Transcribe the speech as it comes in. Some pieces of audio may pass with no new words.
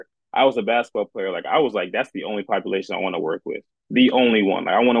I was a basketball player. Like I was like, that's the only population I want to work with. The only one.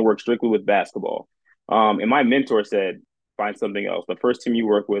 Like I want to work strictly with basketball. And my mentor said, find something else. The first team you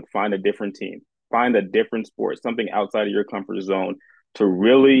work with, find a different team, find a different sport, something outside of your comfort zone to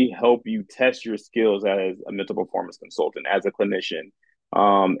really help you test your skills as a mental performance consultant, as a clinician,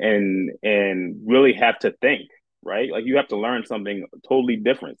 and really have to think, right? Like you have to learn something totally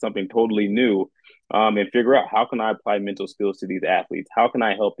different, something totally new, and figure out how can I apply mental skills to these athletes? How can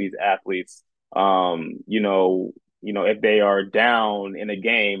I help these athletes? If they are down in a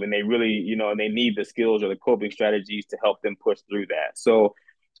game and they really, and they need the skills or the coping strategies to help them push through that. So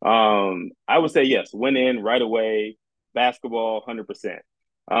I would say yes, went in right away, basketball, 100%.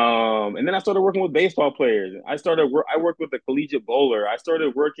 And then I started working with baseball players. I worked with a collegiate bowler. I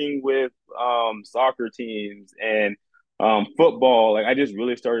started working with soccer teams and football. Like I just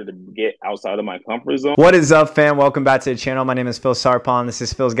really started to get outside of my comfort zone. What is up, fam? Welcome back to the channel. My name is Phil Sarpon. This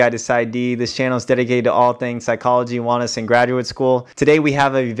is Phil's Guide to PsyD. This channel is dedicated to all things psychology, wellness, and graduate school. Today, we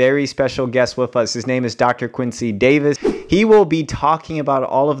have a very special guest with us. His name is Dr. Quincy Davis. He will be talking about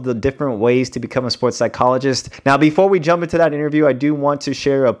all of the different ways to become a sports psychologist. Now, before we jump into that interview, I do want to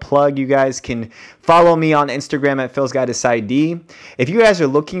share a plug. You guys can follow me on Instagram at Phil's Guide to PsyD. If you guys are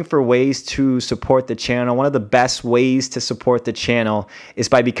looking for ways to support the channel, one of the best ways to support the channel is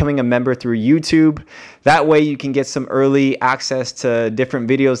by becoming a member through YouTube. That way you can get some early access to different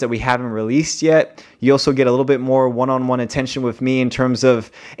videos that we haven't released yet. You also get a little bit more one-on-one attention with me in terms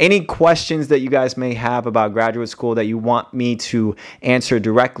of any questions that you guys may have about graduate school that you want me to answer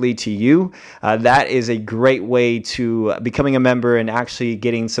directly to you. That is a great way to becoming a member and actually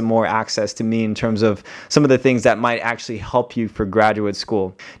getting some more access to me in terms of some of the things that might actually help you for graduate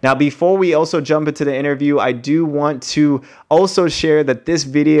school. Now, before we also jump into the interview, I do want to also share that this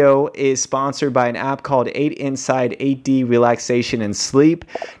video is sponsored by an app called 8 Inside 8D Relaxation and Sleep.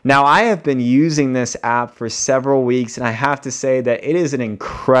 Now, I have been using this app for several weeks, and I have to say that it is an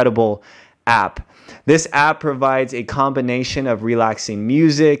incredible app. This app provides a combination of relaxing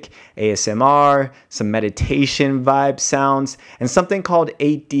music, ASMR, some meditation vibe sounds, and something called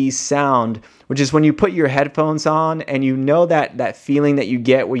 8D sound, which is when you put your headphones on and you know that feeling that you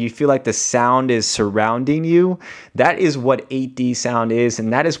get where you feel like the sound is surrounding you. That is what 8D sound is,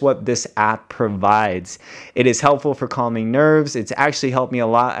 and that is what this app provides. It is helpful for calming nerves. It's actually helped me a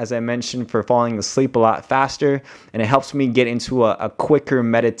lot, as I mentioned, for falling asleep a lot faster, and it helps me get into a quicker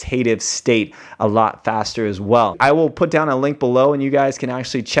meditative state a lot faster as well. I will put down a link below and you guys can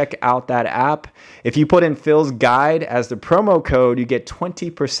actually check out that app. If you put in Phil's Guide as the promo code, you get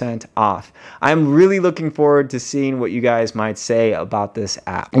 20% off. I'm really looking forward to seeing what you guys might say about this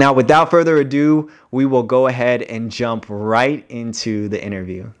app. Now, without further ado, we will go ahead and jump right into the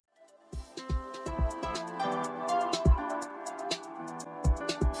interview.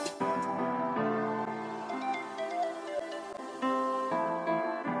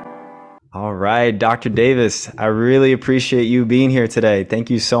 All right, Dr. Davis, I really appreciate you being here today. Thank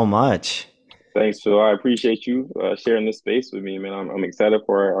you so much. Thanks, Phil. I appreciate you sharing this space with me, man. I'm excited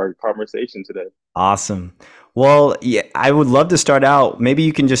for our conversation today. Awesome. Well, yeah, I would love to start out. Maybe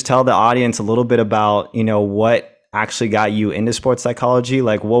you can just tell the audience a little bit about, what actually got you into sports psychology.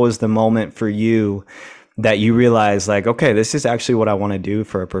 Like, what was the moment for you that you realized, like, okay, this is actually what I want to do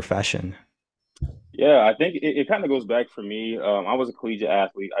for a profession? Yeah, I think it kind of goes back for me. I was a collegiate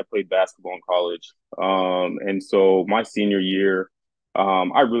athlete. I played basketball in college. And so my senior year,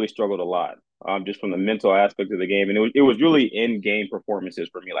 I really struggled a lot, just from the mental aspect of the game. And it was really in-game performances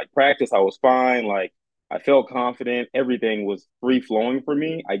for me. Like practice, I was fine. Like I felt confident. Everything was free flowing for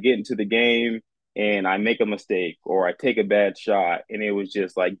me. I get into the game and I make a mistake or I take a bad shot, and it was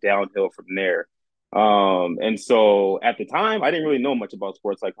just like downhill from there. And so at the time, I didn't really know much about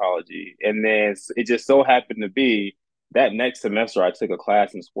sports psychology. And then it just so happened to be that next semester, I took a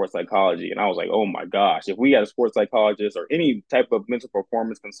class in sports psychology. And I was like, oh my gosh, if we had a sports psychologist or any type of mental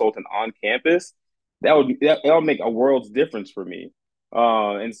performance consultant on campus, that would make a world's difference for me.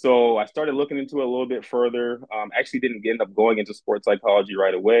 And so I started looking into it a little bit further. Actually, didn't end up going into sports psychology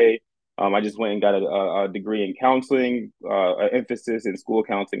right away. I just went and got a degree in counseling, an emphasis in school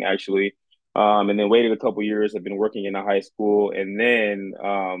counseling, actually, and then waited a couple years. I've been working in a high school, and then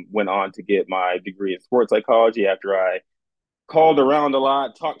went on to get my degree in sports psychology after I called around a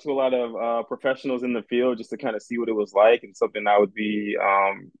lot, talked to a lot of professionals in the field just to kind of see what it was like, and something I would be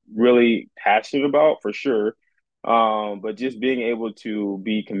really passionate about for sure. But just being able to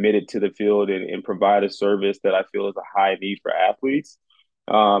be committed to the field and provide a service that I feel is a high need for athletes.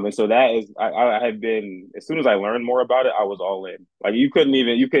 And so that is, I have been, as soon as I learned more about it, I was all in. Like you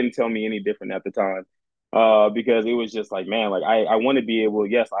couldn't tell me any different at the time. because it was just like, man, like I want to be able,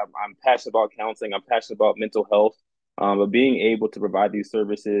 yes, I'm passionate about counseling, I'm passionate about mental health, but being able to provide these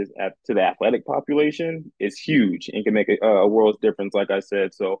services to the athletic population is huge and can make a world's difference, like I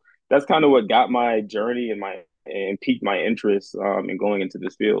said. So that's kind of what got my journey and piqued my interest in going into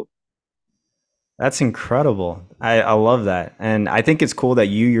this field. That's incredible. I love that. And I think it's cool that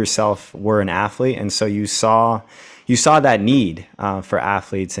you yourself were an athlete. And so you saw that need for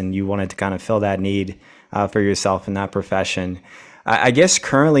athletes and you wanted to kind of fill that need for yourself in that profession. I guess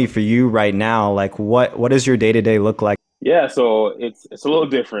currently for you right now, like what does your day to day look like? Yeah, so it's a little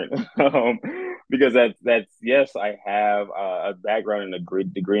different because that's yes, I have a background in a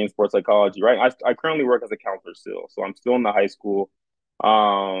degree in sports psychology, right? I currently work as a counselor still, so I'm still in the high school.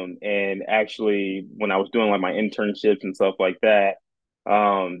 And actually, when I was doing like my internships and stuff like that,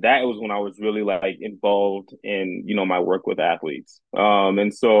 that was when I was really like involved in my work with athletes.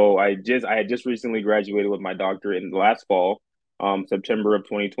 And so I had just recently graduated with my doctorate in the last fall, September of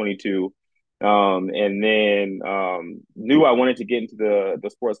 2022. And then knew I wanted to get into the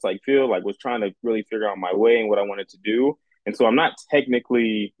sports psych field, like was trying to really figure out my way and what I wanted to do. And so I'm not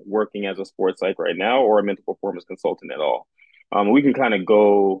technically working as a sports psych right now or a mental performance consultant at all. We can kind of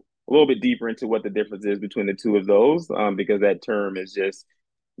go a little bit deeper into what the difference is between the two of those, because that term is just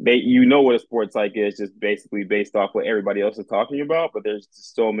what a sports psych is, just basically based off what everybody else is talking about. But there's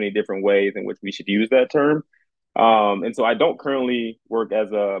just so many different ways in which we should use that term. And so I don't currently work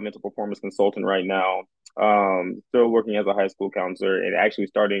as a mental performance consultant right now. Still working as a high school counselor and actually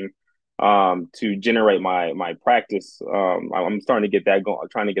starting to generate my practice. I'm starting to get that going,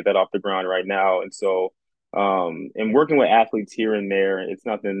 trying to get that off the ground right now. And so, and working with athletes here and there, it's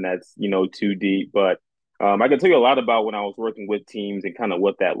nothing that's too deep, but I can tell you a lot about when I was working with teams and kind of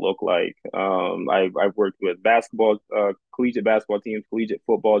what that looked like. I've worked with collegiate basketball teams, collegiate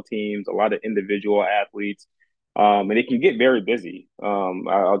football teams, a lot of individual athletes, and it can get very busy.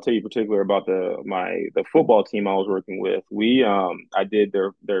 I'll tell you particular about the football team I was working with. I did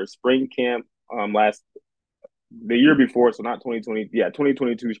their spring camp last the year before, so not 2020, yeah,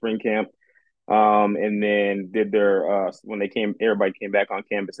 2022 spring camp. And then did their when everybody came back on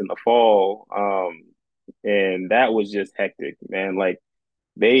campus in the fall. And that was just hectic, man. Like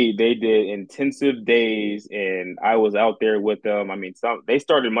they did intensive days, and I was out there with them. I mean, they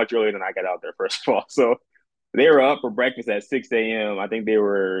started much earlier than I got out there, first of all. So they were up for breakfast at 6 a.m. I think they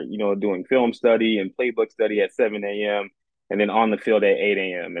were, doing film study and playbook study at 7 a.m. and then on the field at 8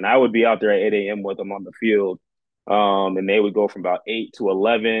 a.m. And I would be out there at 8 a.m. with them on the field. And they would go from about 8 to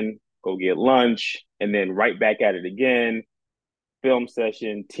 11, go get lunch, and then right back at it again, film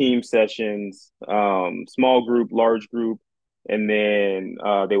session, team sessions, small group, large group, and then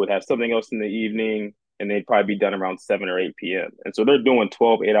they would have something else in the evening, and they'd probably be done around 7 or 8 p.m. And so they're doing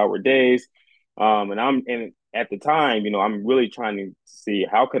 12 8-hour days. And at the time, I'm really trying to see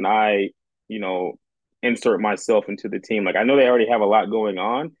how can I, you know, insert myself into the team. Like I know they already have a lot going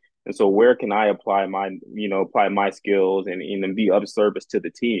on. And so where can I apply my skills and be of service to the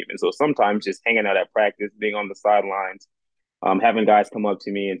team? And so sometimes just hanging out at practice, being on the sidelines, having guys come up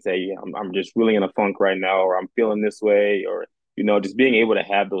to me and say, yeah, I'm just really in a funk right now, or I'm feeling this way, or, just being able to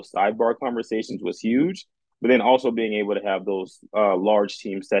have those sidebar conversations was huge. But then also being able to have those large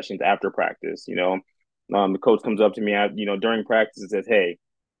team sessions after practice, the coach comes up to me, during practice and says, hey,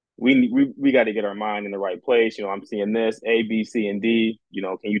 we got to get our mind in the right place. I'm seeing this A, B, C, and D.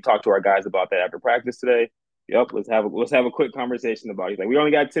 Can you talk to our guys about that after practice today? Yep, let's have a quick conversation about it. He's like, we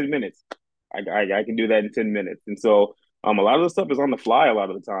only got 10 minutes. I can do that in 10 minutes. And so a lot of the stuff is on the fly. A lot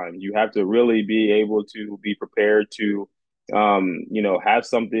of the time, you have to really be able to be prepared to have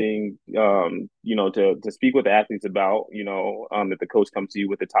something to speak with the athletes about. If the coach comes to you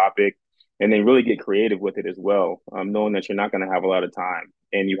with the topic, and then really get creative with it as well, knowing that you're not going to have a lot of time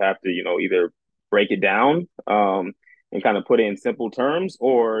and you have to, either break it down and kind of put it in simple terms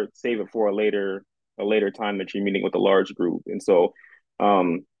or save it for a later time that you're meeting with a large group. And so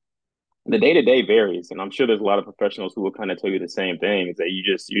the day to day varies, and I'm sure there's a lot of professionals who will kind of tell you the same thing: is that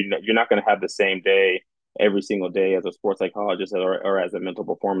you're not going to have the same day every single day as a sports psychologist or as a mental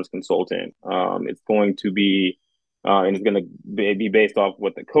performance consultant. It's going to be and it's going to be based off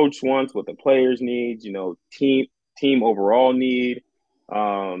what the coach wants, what the players need, team overall need.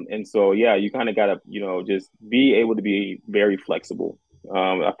 And so, yeah, you kind of got to, just be able to be very flexible.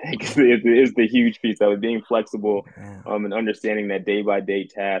 I think is the huge piece of it, being flexible, Yeah. and understanding that day by day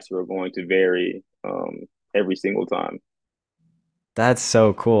tasks are going to vary every single time. That's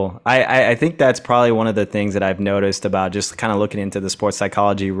so cool. I think that's probably one of the things that I've noticed about just kind of looking into the sports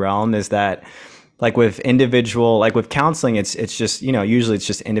psychology realm is that like with individual, like with counseling, it's just, usually it's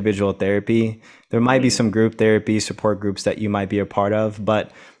just individual therapy. There might be Mhm. some group therapy, support groups that you might be a part of,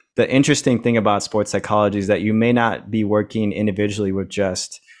 but the interesting thing about sports psychology is that you may not be working individually with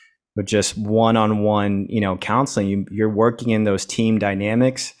just one-on-one, counseling. You're working in those team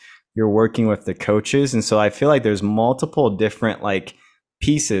dynamics. You're working with the coaches, and so I feel like there's multiple different like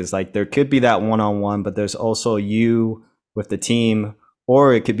pieces. Like there could be that one-on-one, but there's also you with the team,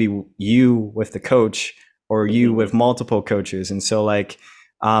 or it could be you with the coach, or you with Mhm. multiple coaches. And so like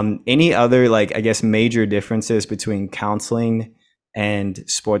any other like I guess major differences between counseling and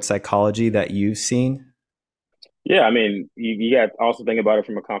sports psychology that you've seen? Yeah, I mean, you got to also think about it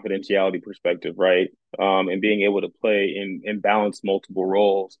from a confidentiality perspective, right? And being able to play and balance multiple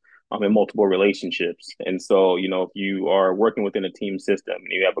roles in multiple relationships. And so, if you are working within a team system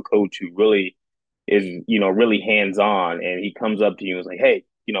and you have a coach who really is, really hands on and he comes up to you and is like, hey,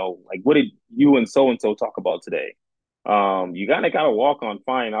 like what did you and so talk about today? You gotta walk on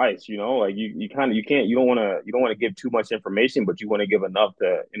fine ice, like you kind of you can't you don't want to give too much information, but you want to give enough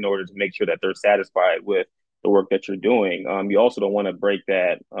to in order to make sure that they're satisfied with the work that you're doing. You also don't want to break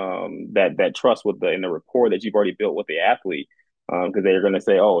that trust with the rapport that you've already built with the athlete, because they're going to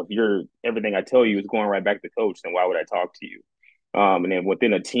say, oh, if you're everything I tell you is going right back to coach, then why would I talk to you? And then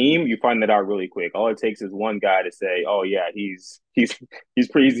within a team, you find that out really quick. All it takes is one guy to say, "Oh yeah, he's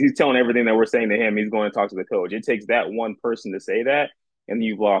telling everything that we're saying to him. He's going to talk to the coach." It takes that one person to say that, and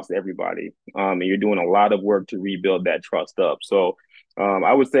you've lost everybody. And you're doing a lot of work to rebuild that trust up. So,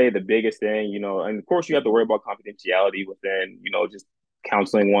 I would say the biggest thing, and of course you have to worry about confidentiality within, just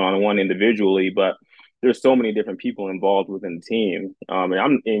counseling one on one individually, but there's so many different people involved within the team.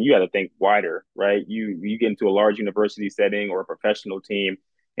 And you got to think wider, right? You get into a large university setting or a professional team,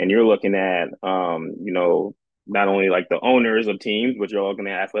 and you're looking at not only like the owners of teams, but you're looking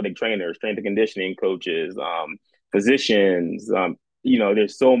at athletic trainers, strength and conditioning coaches, physicians.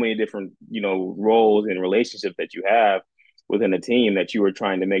 There's so many different roles and relationships that you have within a team that you are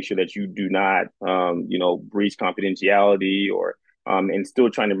trying to make sure that you do not breach confidentiality or and still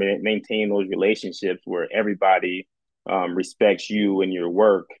trying to maintain those relationships where everybody respects you and your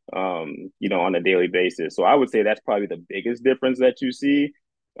work, on a daily basis. So I would say that's probably the biggest difference that you see.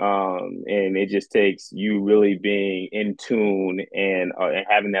 And it just takes you really being in tune and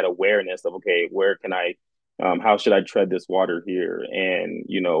having that awareness of, okay, where can I, how should I tread this water here? And,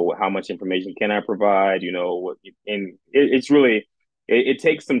 how much information can I provide? And it's really, it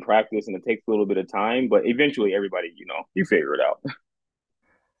takes some practice and it takes a little bit of time, but eventually everybody, you figure it out.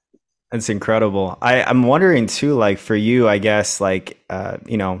 That's incredible. I'm wondering too, like for you, I guess, like,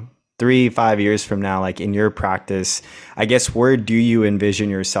 3, 5 years from now, like in your practice, I guess, where do you envision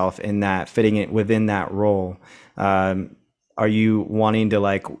yourself in that, fitting it within that role? Are you wanting to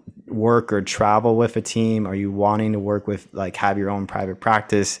like work or travel with a team? Are you wanting to work with like have your own private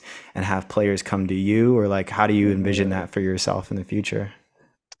practice and have players come to you? Or like, how do you envision Mhm. that for yourself in the future?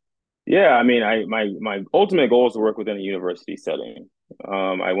 Yeah, I mean, my ultimate goal is to work within a university setting.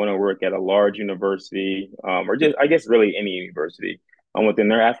 I want to work at a large university, or just I guess really any university, within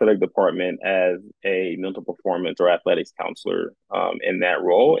their athletic department as a mental performance or athletics counselor, in that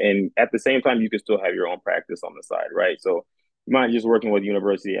role. And at the same time, you can still have your own practice on the side, right? So you might just working with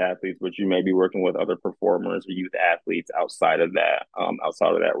university athletes, but you may be working with other performers or youth athletes outside of that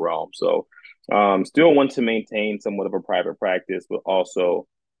realm. So still want to maintain somewhat of a private practice, but also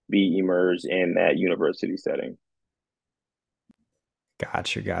be immersed in that university setting.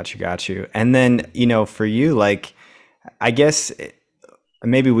 Got you. And then, for you, like, I guess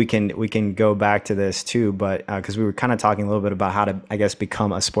maybe we can go back to this too, but because we were kind of talking a little bit about how to, I guess,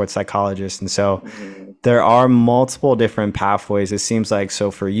 become a sports psychologist, and so Mhm. there are multiple different pathways. It seems like so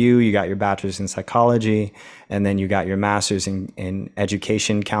for you, you got your bachelor's in psychology, and then you got your master's in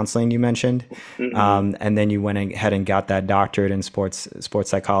education counseling. You mentioned, Mhm. and then you went ahead and got that doctorate in sports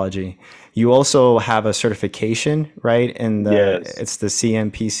psychology. You also have a certification, right? In Yes. it's the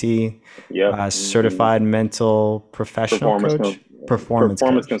CMPC, Yep. Mhm. certified mental professional Performance coach, con- performance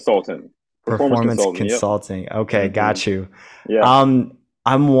performance coach, consultant. Performance performance consultant. Yep. consulting. Okay, Hmm. got you. Yeah. Um,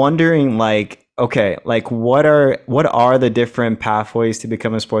 I'm wondering, like, okay, like what are the different pathways to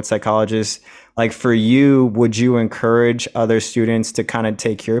become a sports psychologist? Like for you, would you encourage other students to kind of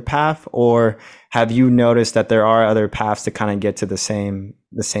take your path, or have you noticed that there are other paths to kind of get to the same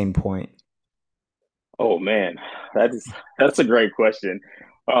point? Oh man, that's a great question.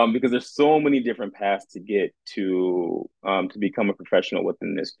 Because there's so many different paths to get to become a professional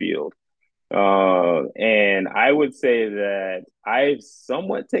within this field. And I would say that I've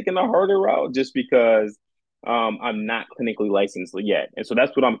somewhat taken the harder route just because I'm not clinically licensed yet, and so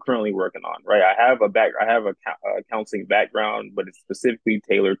that's what I'm currently working on. Right, I have a counseling background, but it's specifically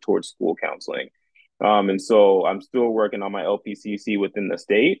tailored towards school counseling. And so I'm still working on my LPCC within the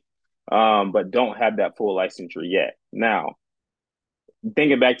state, but don't have that full licensure yet. Now,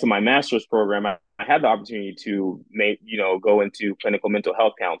 thinking back to my master's program, I had the opportunity to go into clinical mental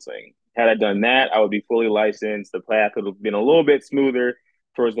health counseling. Had I done that, I would be fully licensed. The path would have been a little bit smoother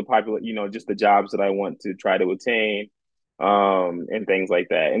towards the popular, just the jobs that I want to try to attain, and things like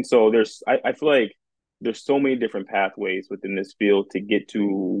that. And so I feel like there's so many different pathways within this field to get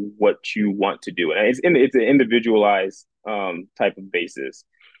to what you want to do, and it's an individualized type of basis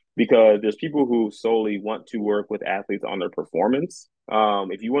because there's people who solely want to work with athletes on their performance.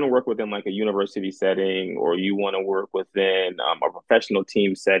 If you want to work within like a university setting or you want to work within a professional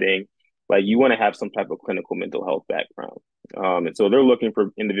team setting, like you want to have some type of clinical mental health background. And so they're looking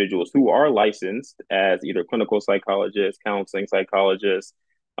for individuals who are licensed as either clinical psychologists, counseling psychologists.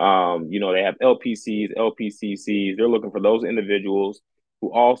 They have LPCs, LPCCs. They're looking for those individuals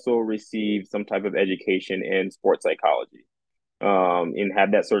who also receive some type of education in sports psychology, and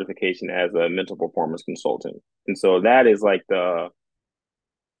have that certification as a mental performance consultant. And so that is like the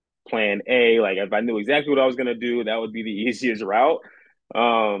plan A. Like if I knew exactly what I was going to do, that would be the easiest route.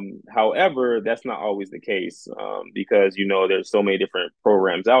 However, that's not always the case, because there's so many different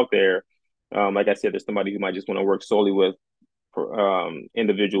programs out there. Like I said, there's somebody who might just want to work solely with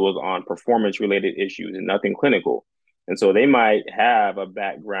individuals on performance related issues and nothing clinical. And so they might have a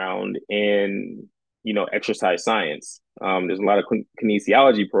background in, exercise science. There's a lot of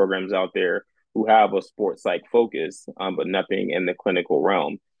kinesiology programs out there who have a sports psych focus, but nothing in the clinical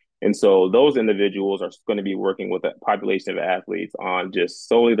realm. And so those individuals are going to be working with a population of athletes on just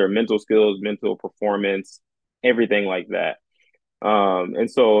solely their mental skills, mental performance, everything like that. And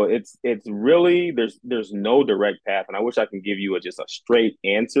so it's really there's no direct path, and I wish I can give you just a straight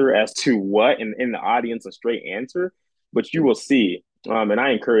answer as to what in the audience a straight answer, but you will see. And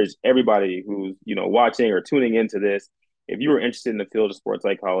I encourage everybody who's watching or tuning into this, if you are interested in the field of sports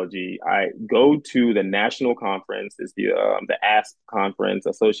psychology, I go to the national conference. It's the ASP conference,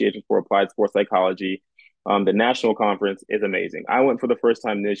 Association for Applied Sports Psychology. The national conference is amazing. I went for the first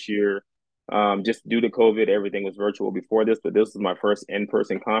time this year. Just due to COVID, everything was virtual before this, but this was my first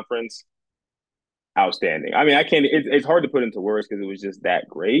in-person conference. Outstanding. I mean, I can't. It's hard to put into words because it was just that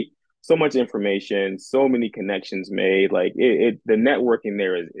great. So much information, so many connections made. Like the networking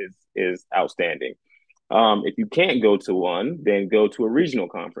there is outstanding. If you can't go to one, then go to a regional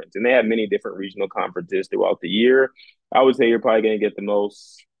conference. And they have many different regional conferences throughout the year. I would say you're probably going to get the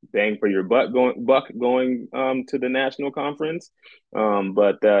most bang for your buck going to the national conference.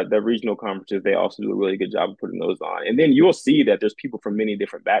 But the regional conferences, they also do a really good job of putting those on. And then you'll see that there's people from many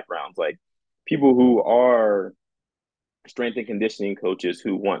different backgrounds, like people who are strength and conditioning coaches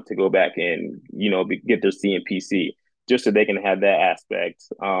who want to go back and get their CNPC just so they can have that aspect,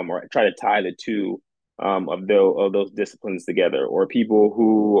 or try to tie the two of those disciplines together, or people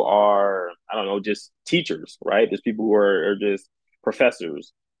who are, I don't know, just teachers, right? There's people who are just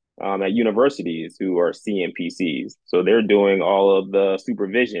professors at universities who are CNPCs, so they're doing all of the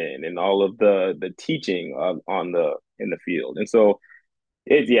supervision and all of the teaching on the in the field. And so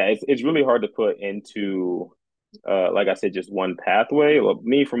it's really hard to put into, like I said, just one pathway. Well,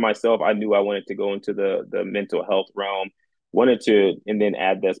 me for myself, I knew I wanted to go into the mental health realm, wanted to, and then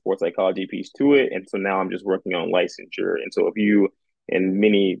add that sports psychology piece to it. And so now I'm just working on licensure. And so if you and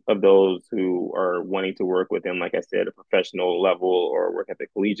many of those who are wanting to work within, like I said, a professional level or work at the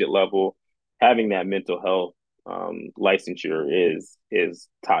collegiate level, having that mental health licensure is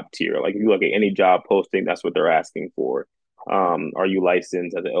top tier. Like if you look at any job posting, that's what they're asking for. Are you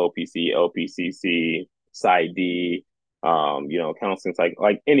licensed as an LPC, LPCC, PsyD, counseling,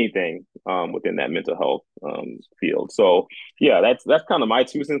 like anything within that mental health field. So yeah, that's kind of my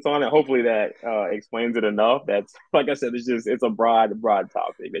 2 cents on it. Hopefully that explains it enough. That's, like I said, it's a broad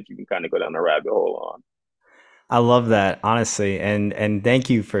topic that you can kind of go down the rabbit hole on. I love that, honestly, and thank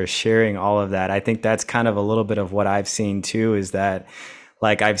you for sharing all of that. I think that's kind of a little bit of what I've seen too, is that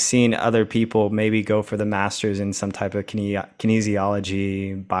like I've seen other people maybe go for the masters in some type of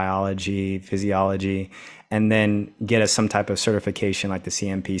kinesiology, biology, physiology, and then get some type of certification like the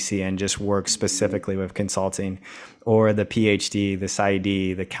CMPC and just work specifically with consulting, or the PhD, the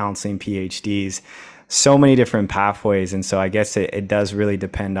PsyD, the counseling PhDs. So many different pathways. And so I guess it does really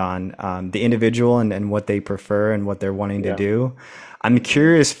depend on the individual and what they prefer and what they're wanting to Yeah. do. I'm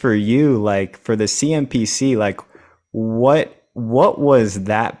curious for you, like for the CMPC, like what was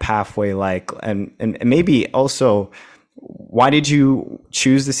that pathway like? And maybe also Why did you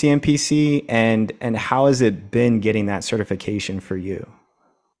choose the CMPC, and how has it been getting that certification for you?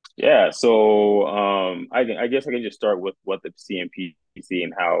 Yeah, so I guess I can just start with what the CMPC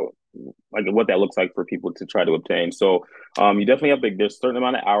and how like what that looks like for people to try to obtain. So you definitely have to there's a certain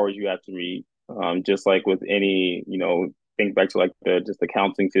amount of hours you have to read. Just like with any, think back to like the just the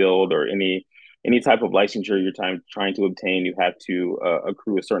counseling field or any type of licensure you're trying to obtain, you have to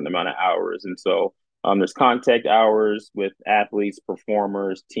accrue a certain amount of hours. And so there's contact hours with athletes,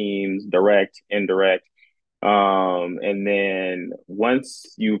 performers, teams, direct, indirect. And then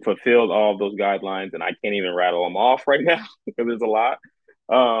once you fulfilled all of those guidelines, and I can't even rattle them off right now because there's a lot,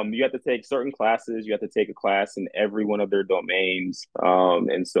 you have to take certain classes. You have to take a class in every one of their domains.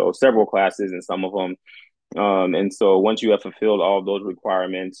 And so several classes in some of them. And so once you have fulfilled all of those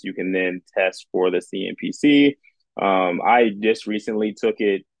requirements, you can then test for the CNPC. I just recently took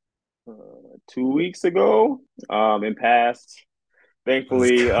it 2 weeks ago and passed. Let's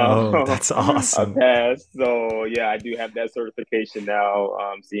Thankfully, go. That's I awesome. passed. So yeah, I do have that certification now,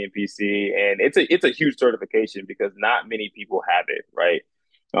 CNPC, and it's a huge certification because not many people have it, right?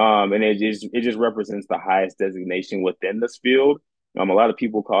 And it just represents the highest designation within this field. A lot of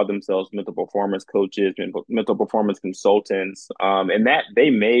people call themselves mental performance coaches and mental performance consultants, and that they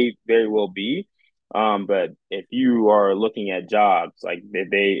may very well be. But if you are looking at jobs, like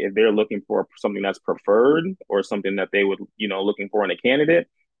if they're looking for something that's preferred or something that they would, looking for in a candidate,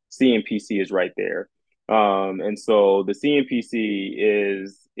 CNPC is right there. And so the CNPC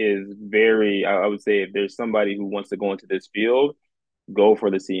is very, I would say, if there's somebody who wants to go into this field, go for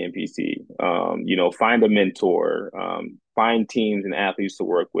the CNPC. Find a mentor, find teams and athletes to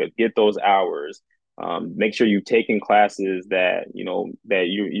work with, get those hours. Make sure you've taken classes that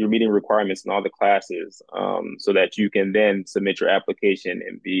you're meeting requirements in all the classes, so that you can then submit your application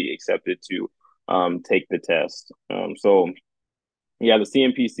and be accepted to take the test. So yeah, the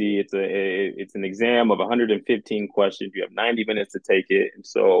CNPC, it's an exam of 115 questions. You have 90 minutes to take it, and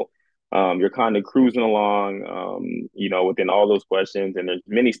so you're kind of cruising along, within all those questions. And there's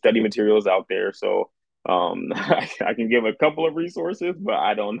many study materials out there, so I can give a couple of resources, but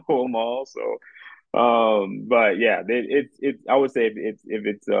I don't know them all. So but yeah, it's I would say if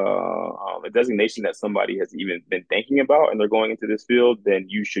it's a designation that somebody has even been thinking about and they're going into this field, then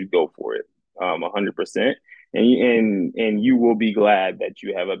you should go for it, 100%. And you will be glad that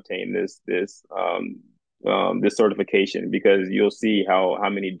you have obtained this certification, because you'll see how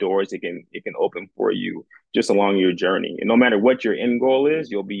many doors it can open for you just along your journey. And no matter what your end goal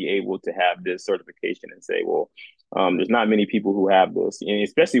is, you'll be able to have this certification and say, well, there's not many people who have this, and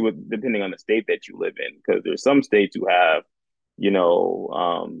especially with depending on the state that you live in, because there's some states who have,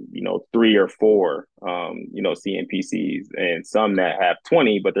 three or four, CNPCs, and some that have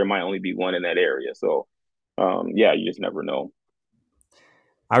 20, but there might only be one in that area. So, yeah, you just never know.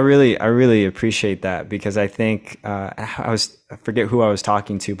 I really appreciate that because I think I forget who I was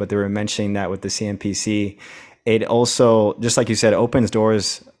talking to, but they were mentioning that with the CNPC, it also, just like you said, opens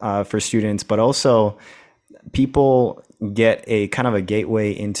doors for students, but also people get a kind of a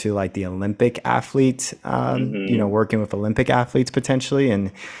gateway into like the Olympic athlete, Hmm. working with Olympic athletes potentially.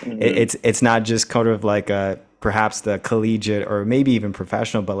 And Hmm. it's not just kind of like a, perhaps the collegiate or maybe even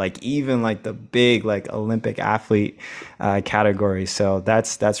professional, but like even like the big like Olympic athlete category. So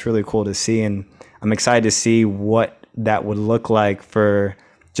that's really cool to see, and I'm excited to see what that would look like for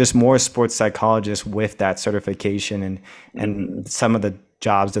just more sports psychologists with that certification, Hmm. and some of the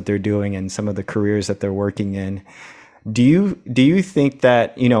jobs that they're doing and some of the careers that they're working in. Do you think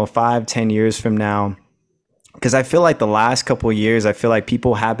that, 5-10 years from now, because I feel like the last couple of years, I feel like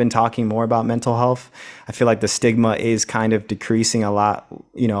people have been talking more about mental health. I feel like the stigma is kind of decreasing a lot,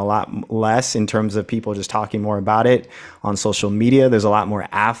 a lot less in terms of people just talking more about it on social media. There's a lot more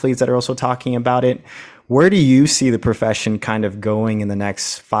athletes that are also talking about it. Where do you see the profession kind of going in the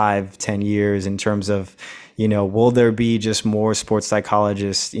next 5-10 years in terms of, will there be just more sports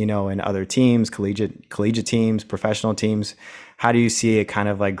psychologists, in other teams, collegiate teams, professional teams? How do you see it kind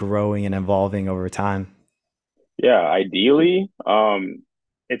of like growing and evolving over time? Yeah, ideally,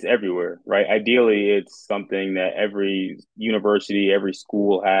 it's everywhere, right? Ideally, it's something that every university, every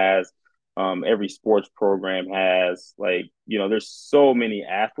school has, every sports program has. Like, there's so many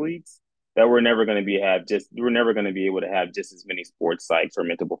athletes that we're never going to be able to have just as many sports psychs or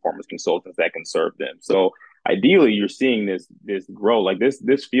mental performance consultants that can serve them. So ideally, you're seeing this grow. Like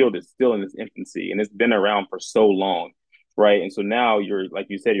this field is still in its infancy, and it's been around for so long, right? And so now you're, like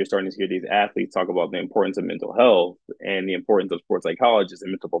you said, you're starting to hear these athletes talk about the importance of mental health and the importance of sports psychologists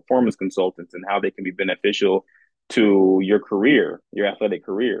and mental performance consultants and how they can be beneficial to your career, your athletic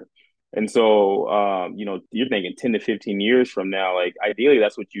career. And so, you're thinking 10 to 15 years from now, like ideally,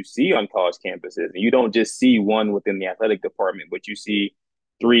 that's what you see on college campuses. And you don't just see one within the athletic department, but you see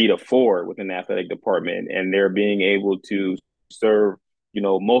three to four within the athletic department. And they're being able to serve,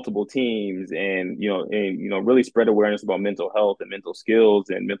 multiple teams and really spread awareness about mental health and mental skills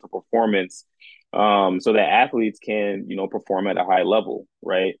and mental performance, so that athletes can, perform at a high level,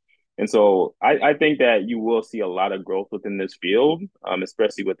 right? And so I think that you will see a lot of growth within this field,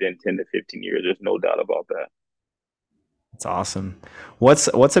 especially within 10 to 15 years. There's no doubt about that. That's awesome. What's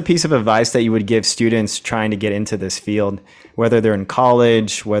a piece of advice that you would give students trying to get into this field, whether they're in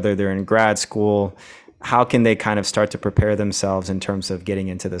college, whether they're in grad school? How can they kind of start to prepare themselves in terms of getting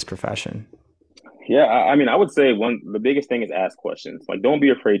into this profession? Yeah, I mean, I would say the biggest thing is ask questions. Like, don't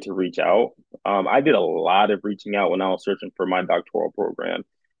be afraid to reach out. I did a lot of reaching out when I was searching for my doctoral program,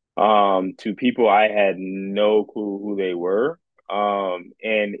 to people I had no clue who they were. And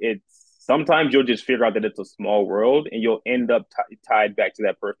it's sometimes you'll just figure out that it's a small world and you'll end up tied back to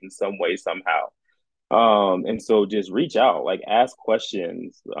that person some way, somehow. And so just reach out, like ask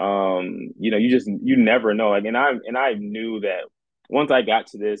questions. You never know. Like, and I knew that once I got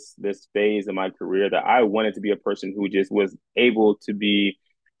to this phase in my career that I wanted to be a person who just was able to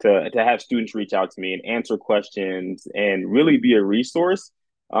have students reach out to me and answer questions and really be a resource.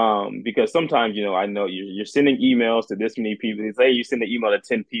 Because sometimes, I know you're sending emails to this many people. Say you send an email to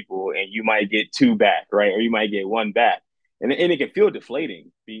 10 people and you might get two back, right? Or you might get one back, and it can feel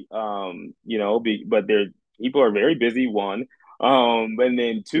deflating. But there people are very busy. One, and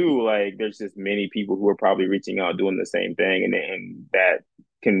then two, like there's just many people who are probably reaching out doing the same thing, and that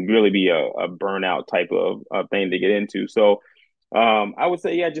can really be a burnout type of thing to get into. So, I would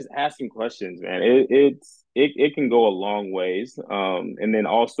say, yeah, just asking questions, man. It can go a long ways. And then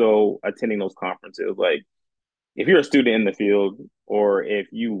also attending those conferences, like if you're a student in the field or if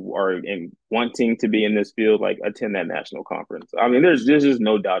you are wanting to be in this field, like attend that national conference. I mean, there's just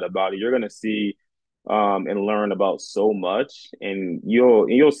no doubt about it. You're gonna see and learn about so much, and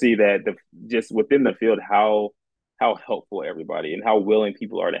you'll see that just within the field how helpful everybody and how willing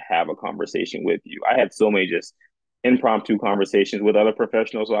people are to have a conversation with you. I had so many just impromptu conversations with other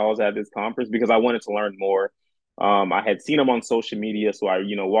professionals while I was at this conference because I wanted to learn more. I had seen them on social media, so I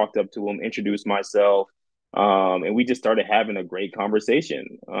walked up to them, introduced myself, and we just started having a great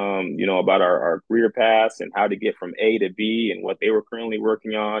conversation, about our career paths and how to get from A to B and what they were currently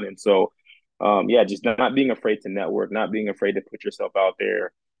working on. And so, yeah, just not being afraid to network, not being afraid to put yourself out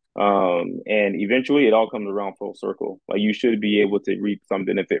there. And eventually it all comes around full circle. Like you should be able to reap some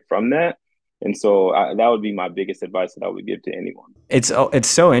benefit from that. And so that would be my biggest advice that I would give to anyone. It's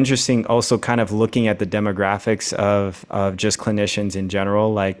so interesting also kind of looking at the demographics of just clinicians in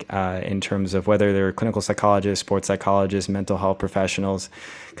general, like in terms of whether they're clinical psychologists, sports psychologists, mental health professionals.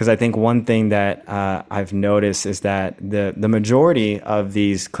 Because I think one thing that I've noticed is that the majority of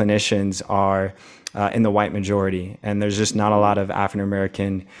these clinicians are in the white majority, and there's just not a lot of African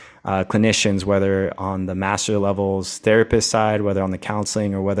American clinicians, whether on the master levels therapist side, whether on the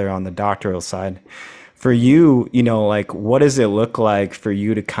counseling, or whether on the doctoral side. For you, like what does it look like for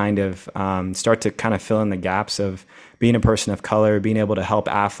you to kind of start to kind of fill in the gaps of being a person of color, being able to help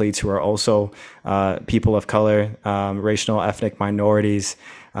athletes who are also people of color, racial, ethnic minorities?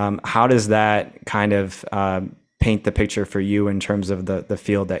 How does that kind of paint the picture for you in terms of the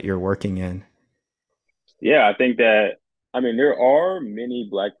field that you're working in? Yeah, I think that, I mean, there are many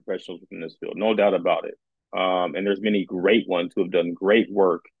Black professionals within this field, no doubt about it. And there's many great ones who have done great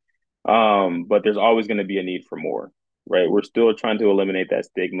work. But there's always going to be a need for more, right? We're still trying to eliminate that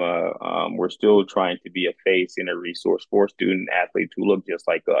stigma. We're still trying to be a face and a resource for student athletes who look just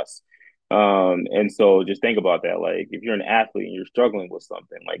like us. And so just think about that. Like if you're an athlete and you're struggling with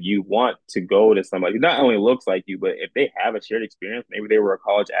something, like you want to go to somebody who not only looks like you, but if they have a shared experience, maybe they were a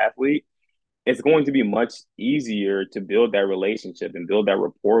college athlete, it's going to be much easier to build that relationship and build that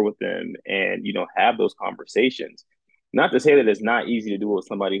rapport with them and have those conversations. Not to say that it's not easy to do it with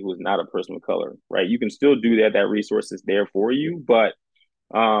somebody who is not a person of color, right? You can still do that. That resource is there for you, but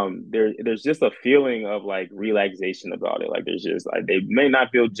there's just a feeling of like relaxation about it. Like there's just like they may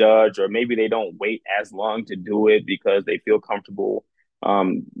not feel judged, or maybe they don't wait as long to do it because they feel comfortable,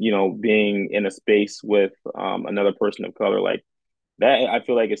 being in a space with another person of color. Like that, I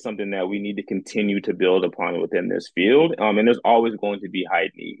feel like it's something that we need to continue to build upon within this field. And there's always going to be high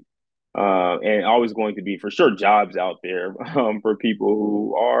need, and always going to be for sure jobs out there, for people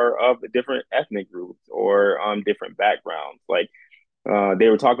who are of different ethnic groups or different backgrounds. Like they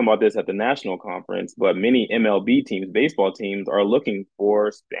were talking about this at the national conference, but many MLB teams, baseball teams, are looking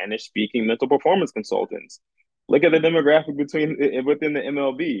for Spanish speaking mental performance consultants. Look at the demographic within the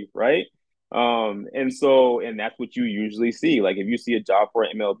MLB, right? And that's what you usually see. Like if you see a job for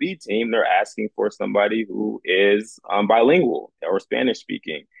an MLB team, they're asking for somebody who is bilingual or Spanish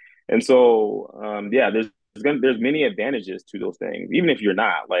speaking. And so, yeah, there's many advantages to those things, even if you're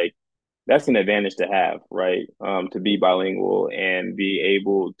not. Like that's an advantage to have, right? To be bilingual and be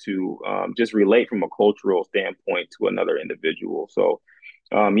able to just relate from a cultural standpoint to another individual. So,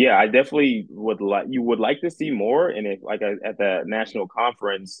 yeah, I definitely would like to see more. And if like at the national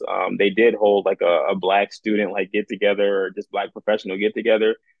conference, they did hold like a black student like get together or just black professional get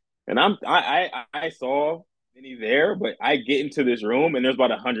together, and I saw many there, but I get into this room and there's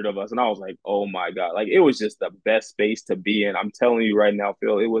about 100 of us, and I was like, oh my god, like it was just the best space to be in. I'm telling you right now,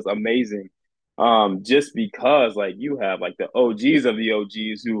 Phil, it was amazing. Just because like you have like the OGs of the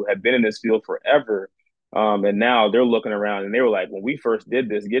OGs who have been in this field forever. And now they're looking around and they were like, when we first did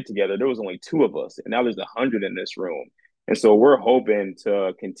this get together, there was only two of us, and now there's 100 in this room. And so we're hoping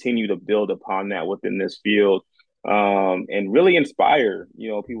to continue to build upon that within this field, and really inspire,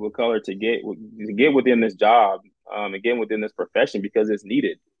 people of color to get within this job, and get within this profession because it's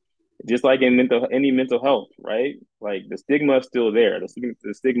needed. Just like in any mental health, right? Like the stigma is still there.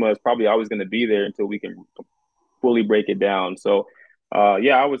 The stigma is probably always going to be there until we can fully break it down. So,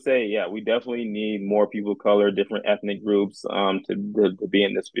 yeah, I would say, yeah, we definitely need more people of color, different ethnic groups, to be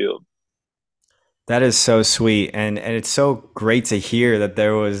in this field. That is so sweet. And it's so great to hear that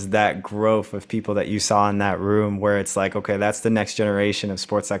there was that growth of people that you saw in that room where it's like, okay, that's the next generation of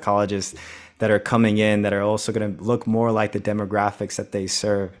sports psychologists that are coming in that are also going to look more like the demographics that they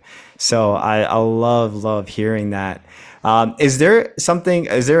serve. So I love hearing that. Is there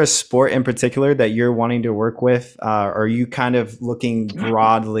a sport in particular that you're wanting to work with? Or are you kind of looking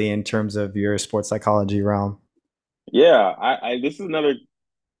broadly in terms of your sports psychology realm? Yeah, this is another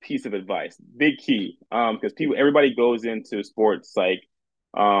piece of advice, big key, because everybody goes into sports like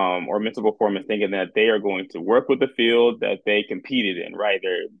or mental performance thinking that they are going to work with the field that they competed in, right?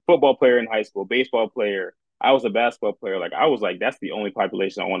 They're a football player in high school, baseball player. I was a basketball player. Like I was like, that's the only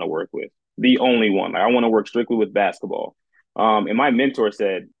population I want to work with, the only one. Like I want to work strictly with basketball. And my mentor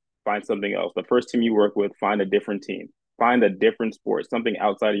said, find something else. The first team you work with, find a different team, find a different sport, something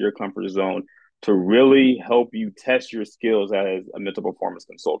outside of your comfort zone to really help you test your skills as a mental performance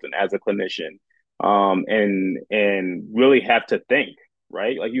consultant, as a clinician, and really have to think,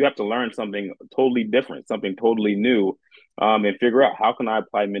 right? Like you have to learn something totally different, something totally new, and figure out how can I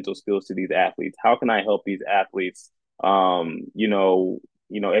apply mental skills to these athletes? How can I help these athletes?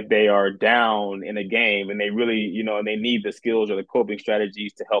 If they are down in a game and they really, and they need the skills or the coping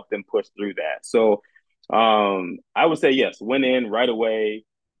strategies to help them push through that. So, I would say yes, went in right away,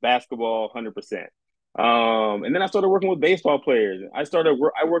 basketball, 100%. And then I started working with baseball players. I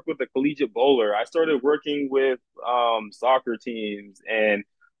worked with a collegiate bowler. I started working with soccer teams and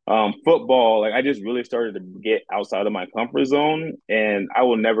football. Like I just really started to get outside of my comfort zone, and I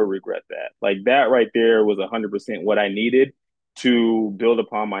will never regret that. Like that right there was 100% what I needed to build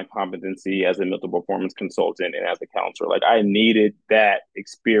upon my competency as a mental performance consultant and as a counselor. Like I needed that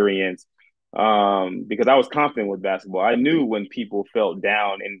experience, because I was confident with basketball. I knew when people felt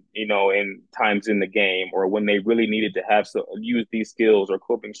down and in times in the game or when they really needed to use these skills or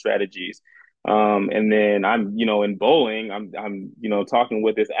coping strategies. And then I'm in bowling, I'm talking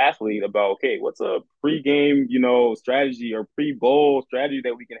with this athlete about, okay, what's a pre-game strategy or pre-bowl strategy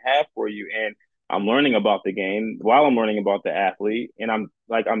that we can have for you, and I'm learning about the game while I'm learning about the athlete, and I'm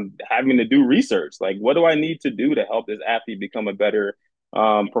having to do research. Like, what do I need to do to help this athlete become a better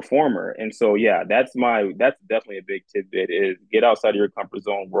performer? And so, yeah, that's definitely a big tidbit: is get outside of your comfort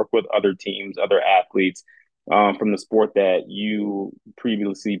zone, work with other teams, other athletes, from the sport that you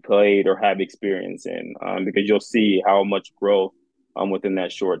previously played or have experience in, because you'll see how much growth within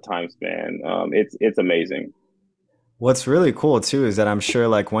that short time span. It's amazing. What's really cool too is that I'm sure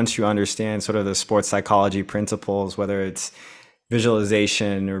like once you understand sort of the sports psychology principles, whether it's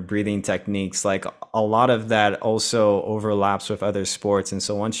visualization or breathing techniques, like a lot of that also overlaps with other sports. And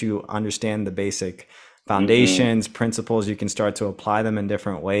so once you understand the basic Hmm. foundations, principles, you can start to apply them in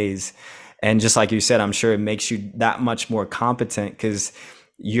different ways. And just like you said, I'm sure it makes you that much more competent because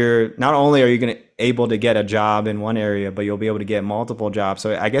you're not only are you going to able to get a job in one area, but you'll be able to get multiple jobs.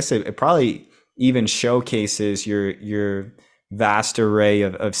 So I guess it probably even showcases your vast array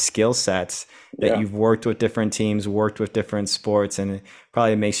of skill sets that Yeah, you've worked with different teams, worked with different sports, and it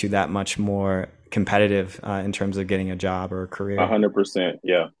probably makes you that much more competitive in terms of getting a job or a career. 100%.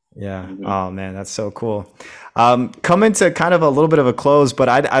 Yeah. Yeah. Hmm. Oh man, that's so cool. Coming to kind of a little bit of a close, but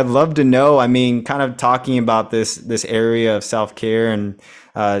I'd love to know. I mean, kind of talking about this area of self care and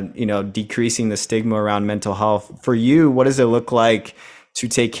decreasing the stigma around mental health. For you, what does it look like to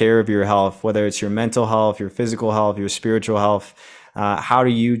take care of your health, whether it's your mental health, your physical health, your spiritual health? How do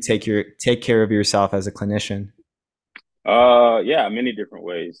you take care of yourself as a clinician? Yeah, many different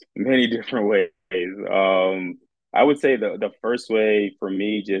ways. Many different ways. I would say the first way for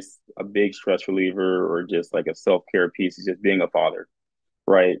me, just a big stress reliever or just like a self-care piece is just being a father,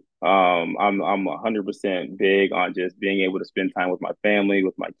 right? I'm 100% big on just being able to spend time with my family,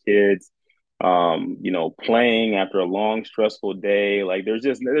 with my kids. Playing after a long, stressful day. Like there's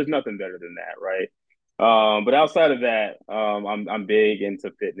nothing better than that, right? But outside of that, I'm big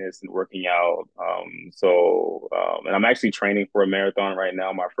into fitness and working out. And I'm actually training for a marathon right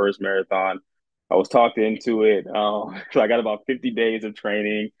now, my first marathon. I was talked into it. So I got about 50 days of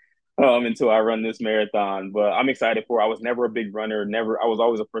training until I run this marathon. But I'm excited for it. I was never a big runner. Never. I was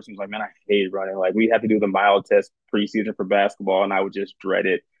always a person who's like, man, I hate running. Like we had to do the mile test preseason for basketball, and I would just dread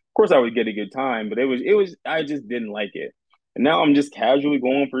it. Of course, I would get a good time, but it was. I just didn't like it. And now I'm just casually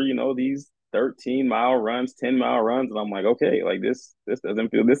going for these 13-mile runs, 10-mile runs, and I'm like, okay, like this doesn't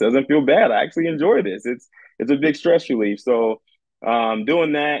feel bad. I actually enjoy this. It's a big stress relief. So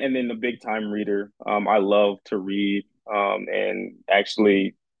doing that, and then the big time reader. I love to read, and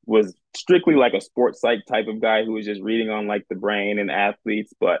actually was strictly like a sports psych type of guy who was just reading on like the brain and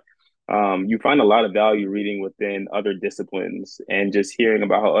athletes, but you find a lot of value reading within other disciplines and just hearing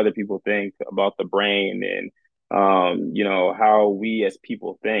about how other people think about the brain and how we as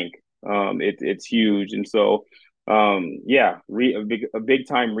people think. It's huge, and so yeah, a big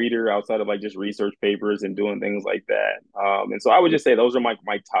time reader outside of like just research papers and doing things like that. And so I would just say those are my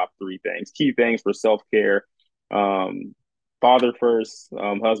top three things, key things for self care. Um, Father first,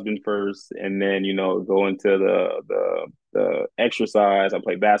 husband first, and then go into the exercise. I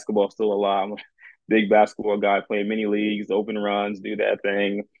play basketball still a lot. I'm a big basketball guy, playing mini leagues, open runs, do that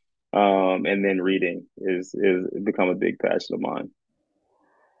thing. And then reading is become a big passion of mine.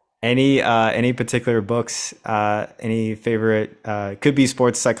 Any particular books? Any favorite? Could be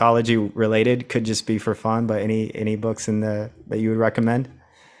sports psychology related. Could just be for fun. But any books in the that you would recommend?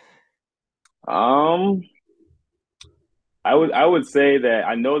 Um, I would say that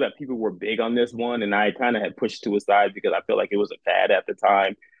I know that people were big on this one, and I kind of had pushed to a side because I feel like it was a fad at the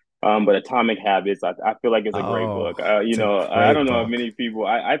time. But Atomic Habits, I feel like it's a great Oh, book. it's a I great don't know if book. many people.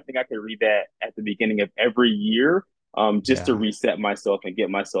 I think I could read that at the beginning of every year, just to Yeah, reset myself and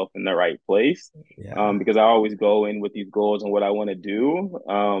get myself in the right place. yeah. Because I always go in with these goals and what I want to do.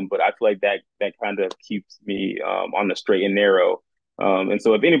 But I feel like that kind of keeps me on the straight and narrow. And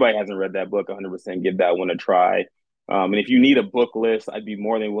so if anybody hasn't read that book, 100% give that one a try. And if you need a book list, I'd be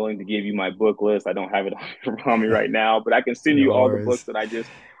more than willing to give you my book list. I don't have it on me right now, but I can send you No all the books worries. that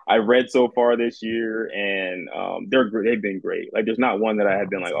I read so far this year, and they've been great. Like there's not one that I have Oh,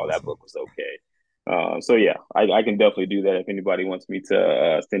 been that's like, oh, that awesome. book was okay. So yeah, I can definitely do that if anybody wants me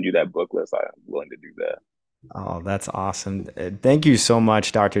to send you that book list. I'm willing to do that. Oh, that's awesome. Thank you so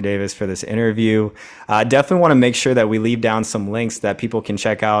much, Dr. Davis, for this interview. Definitely want to make sure that we leave down some links that people can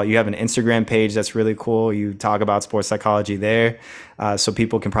check out. You have an Instagram page that's really cool. You talk about sports psychology there, so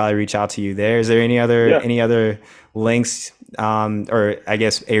people can probably reach out to you there. Is there Yeah. any other links, or I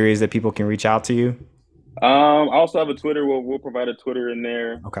guess areas that people can reach out to you? I also have a Twitter. We'll provide a Twitter in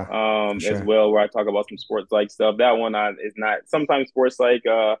there Okay, for as sure. well, where I talk about some sports like stuff. That one is not sometimes sports like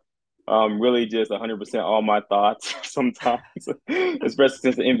really just 100% all my thoughts sometimes, especially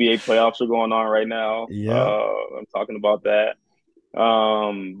since the NBA playoffs are going on right now. Yep. I'm talking about that.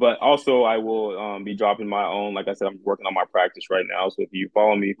 But also I will be dropping my own. Like I said, I'm working on my practice right now. So if you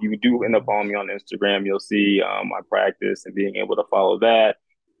do end up following me on Instagram, you'll see my practice and being able to follow that.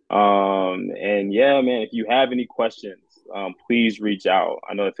 And yeah, man, if you have any questions, please reach out.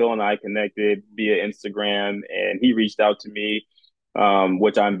 I know Phil and I connected via Instagram, and he reached out to me,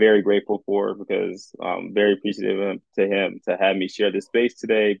 which I'm very grateful for because I'm very appreciative to him to have me share this space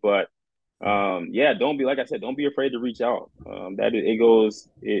today. But yeah, don't be like I said, don't be afraid to reach out. That it goes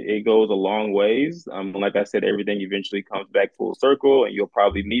a long ways. Like I said, everything eventually comes back full circle, and you'll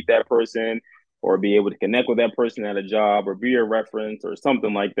probably meet that person or be able to connect with that person at a job or be a reference or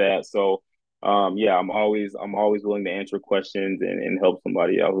something like that. So yeah, I'm always willing to answer questions and help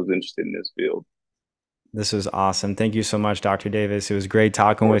somebody out who's interested in this field. This was awesome. Thank you so much, Dr. Davis. It was great Of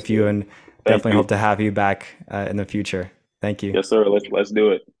talking course, with you, Phil. and Thank definitely hope you. to have you back in the future. Thank you. Yes, sir. Let's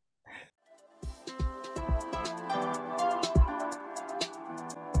do it.